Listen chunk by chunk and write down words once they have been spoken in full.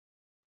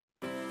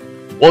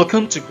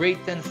Welcome to Grade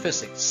 10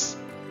 Physics.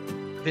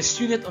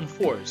 This unit on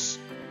force,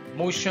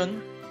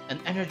 motion, and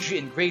energy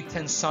in Grade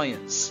 10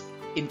 Science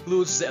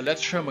includes the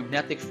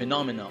electromagnetic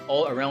phenomena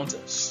all around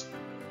us.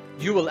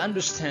 You will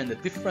understand the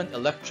different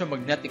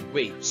electromagnetic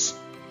waves,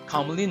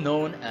 commonly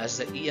known as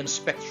the EM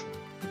spectrum.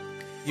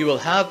 You will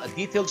have a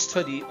detailed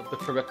study of the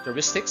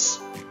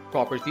characteristics,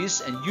 properties,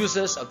 and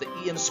uses of the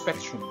EM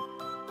spectrum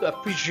to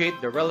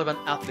appreciate the relevant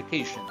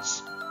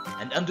applications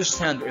and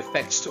understand their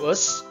effects to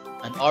us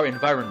and our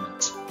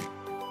environment.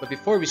 But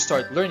before we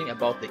start learning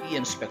about the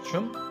EM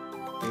spectrum,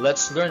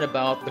 let's learn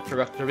about the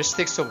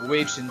characteristics of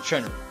waves in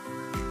general.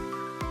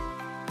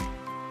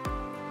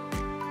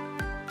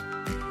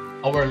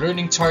 Our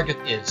learning target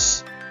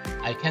is,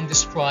 I can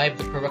describe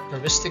the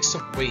characteristics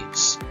of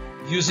waves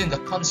using the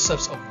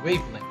concepts of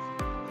wavelength,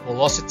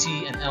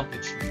 velocity, and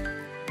amplitude.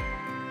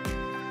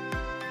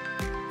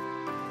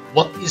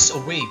 What is a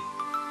wave?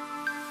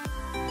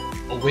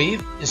 A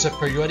wave is a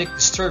periodic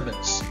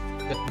disturbance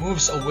that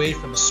moves away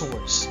from a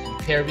source and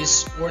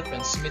carries or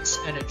transmits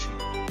energy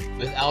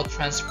without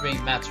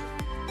transferring matter.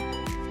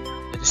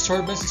 The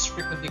disturbance is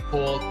frequently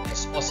called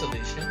as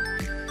oscillation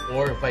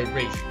or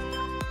vibration.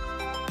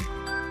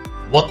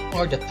 What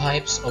are the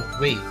types of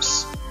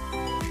waves?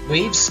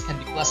 Waves can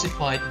be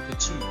classified into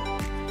two: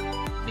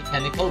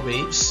 mechanical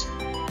waves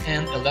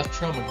and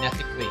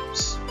electromagnetic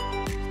waves.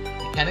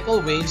 Mechanical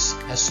waves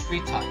has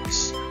three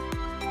types: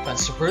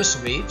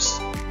 transverse waves,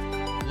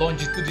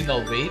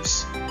 longitudinal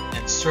waves,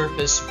 and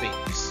surface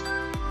waves.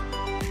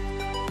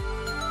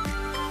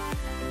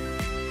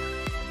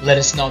 Let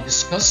us now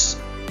discuss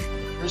the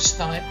first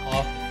type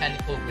of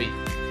mechanical wave,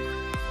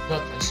 the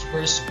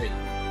transverse wave.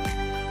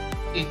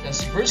 A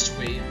transverse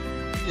wave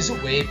is a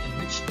wave in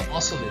which the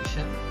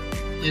oscillation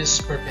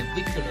is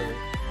perpendicular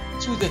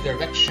to the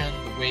direction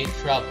the wave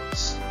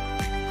travels.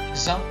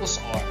 Examples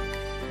are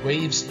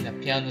waves in a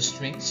piano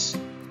strings,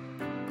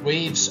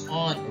 waves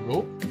on a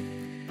rope,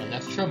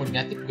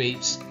 electromagnetic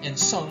waves, and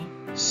some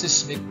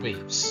seismic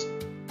waves.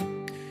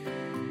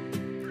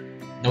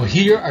 Now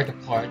here are the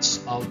parts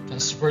of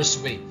transverse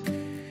wave: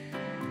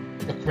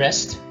 the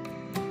crest,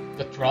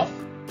 the trough,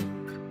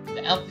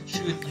 the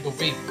amplitude, and the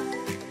wavelength.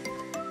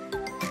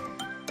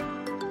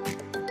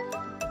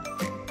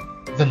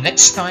 The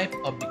next type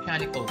of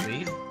mechanical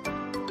wave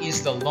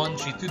is the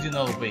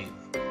longitudinal wave.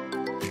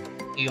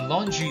 A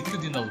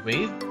longitudinal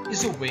wave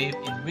is a wave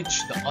in which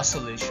the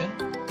oscillation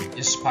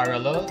is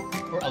parallel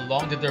or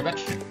along the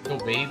direction the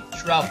wave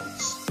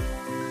travels.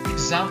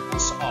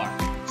 Examples are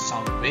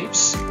sound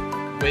waves,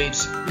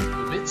 waves through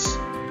fluids,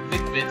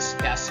 liquids,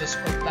 gases,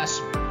 or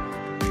plasma.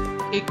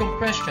 A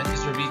compression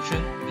is a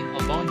region in a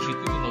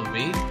longitudinal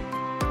wave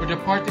where the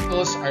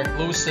particles are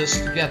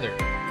closest together,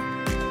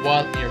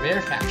 while a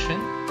rarefaction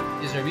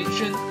is a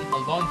region in a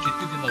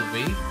longitudinal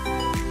wave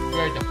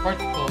where the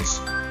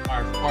particles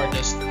are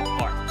farthest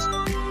apart.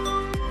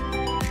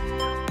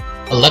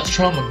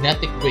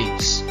 Electromagnetic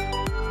waves.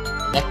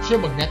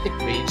 Electromagnetic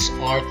waves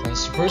are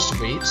transverse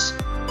waves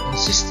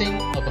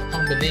consisting of a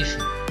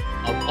combination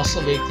of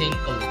oscillating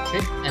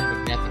electric and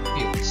magnetic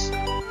fields,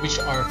 which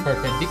are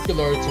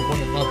perpendicular to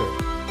one another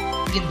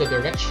in the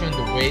direction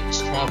the wave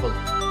is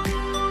traveling.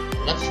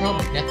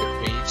 Electromagnetic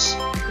waves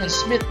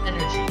transmit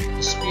energy at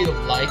the speed of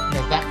light in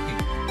a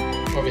vacuum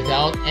or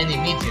without any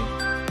medium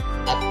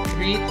at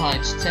 3 ×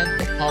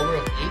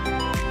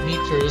 10⁸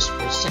 meters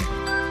per second.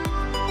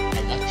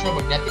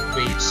 Electromagnetic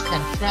waves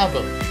can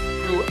travel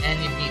through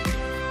any medium.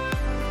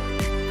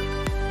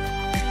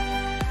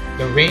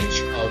 The range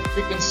of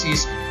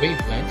frequencies and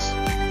wavelengths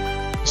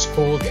is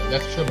called the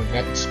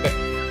electromagnetic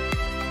spectrum.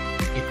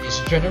 It is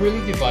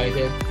generally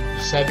divided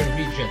into 7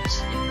 regions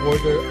in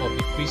order of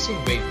decreasing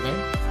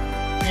wavelength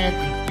and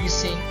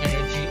increasing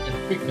energy and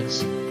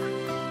frequency.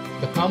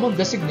 The common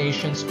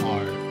designations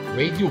are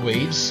radio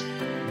waves,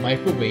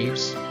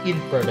 microwaves,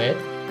 infrared,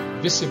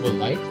 visible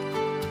light,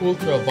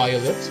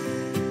 ultraviolet,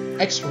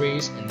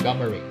 X-rays, and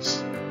gamma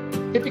rays.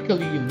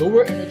 Typically,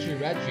 lower energy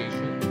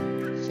radiation,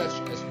 such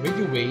as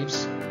radio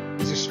waves,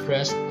 is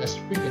expressed as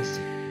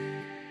frequency.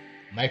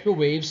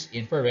 Microwaves,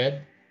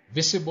 infrared,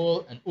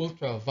 visible, and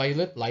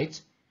ultraviolet light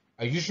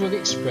are usually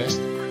expressed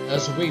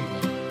as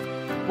wavelength,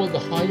 while the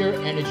higher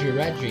energy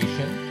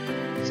radiation,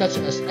 such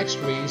as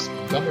X-rays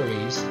and gamma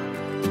rays,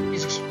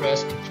 is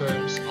expressed in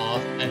terms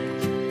of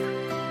amplitude.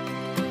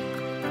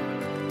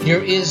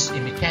 Here is a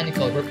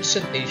mechanical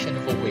representation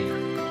of a wave.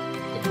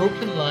 The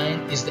broken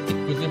line is the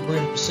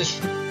equilibrium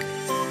position.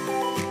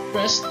 The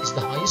crest is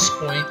the highest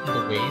point in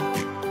the wave,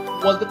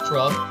 while the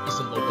trough is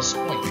the lowest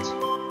point.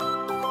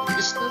 The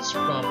distance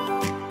from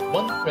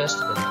one crest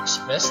to the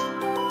next crest,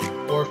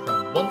 or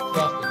from one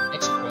trough to the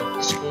next trough,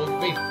 is called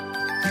wavelength.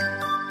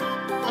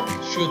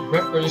 Amplitude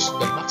refers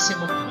to the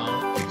maximum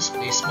amount of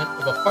displacement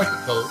of a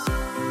particle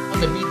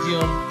on the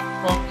medium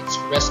from its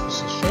rest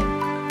position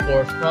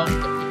or from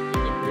the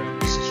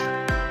equilibrium position.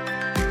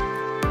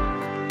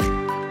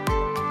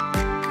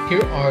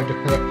 Here are the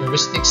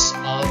characteristics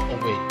of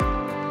a wave.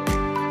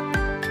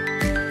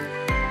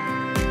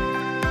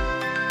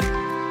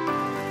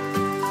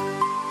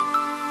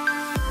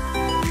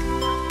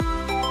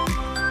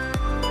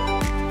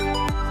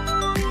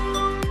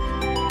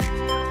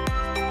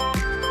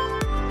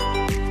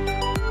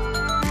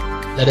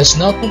 Let us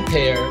now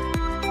compare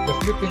the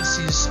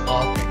frequencies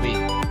of a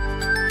wave.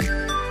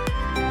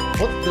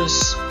 What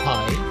does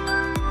high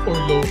or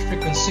low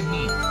frequency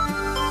mean?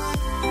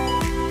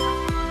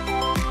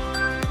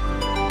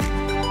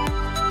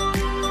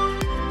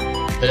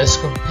 Let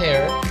us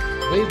compare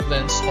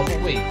wavelengths of a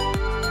wave.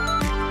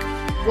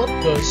 What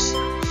does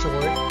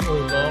short or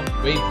long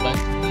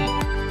wavelength mean?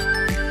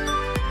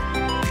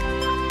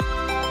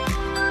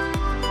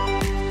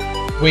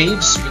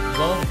 Waves with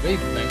long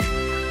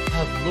wavelength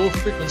have low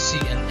frequency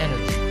and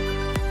energy,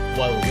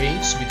 while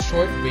waves with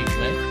short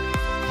wavelength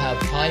have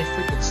high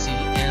frequency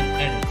and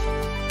energy.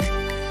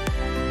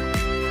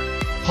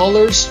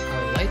 Colors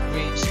are light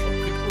waves of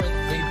different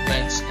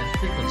wavelengths and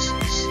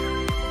frequencies.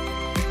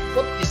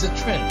 What is the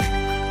trend?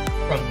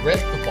 From red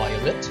to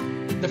violet,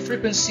 the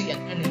frequency and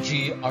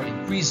energy are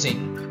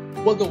increasing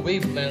while the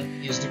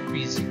wavelength is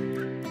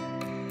decreasing.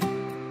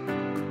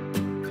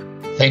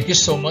 Thank you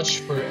so much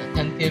for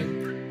attentive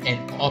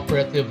and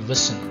cooperative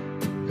listening.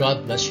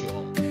 God bless you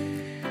all.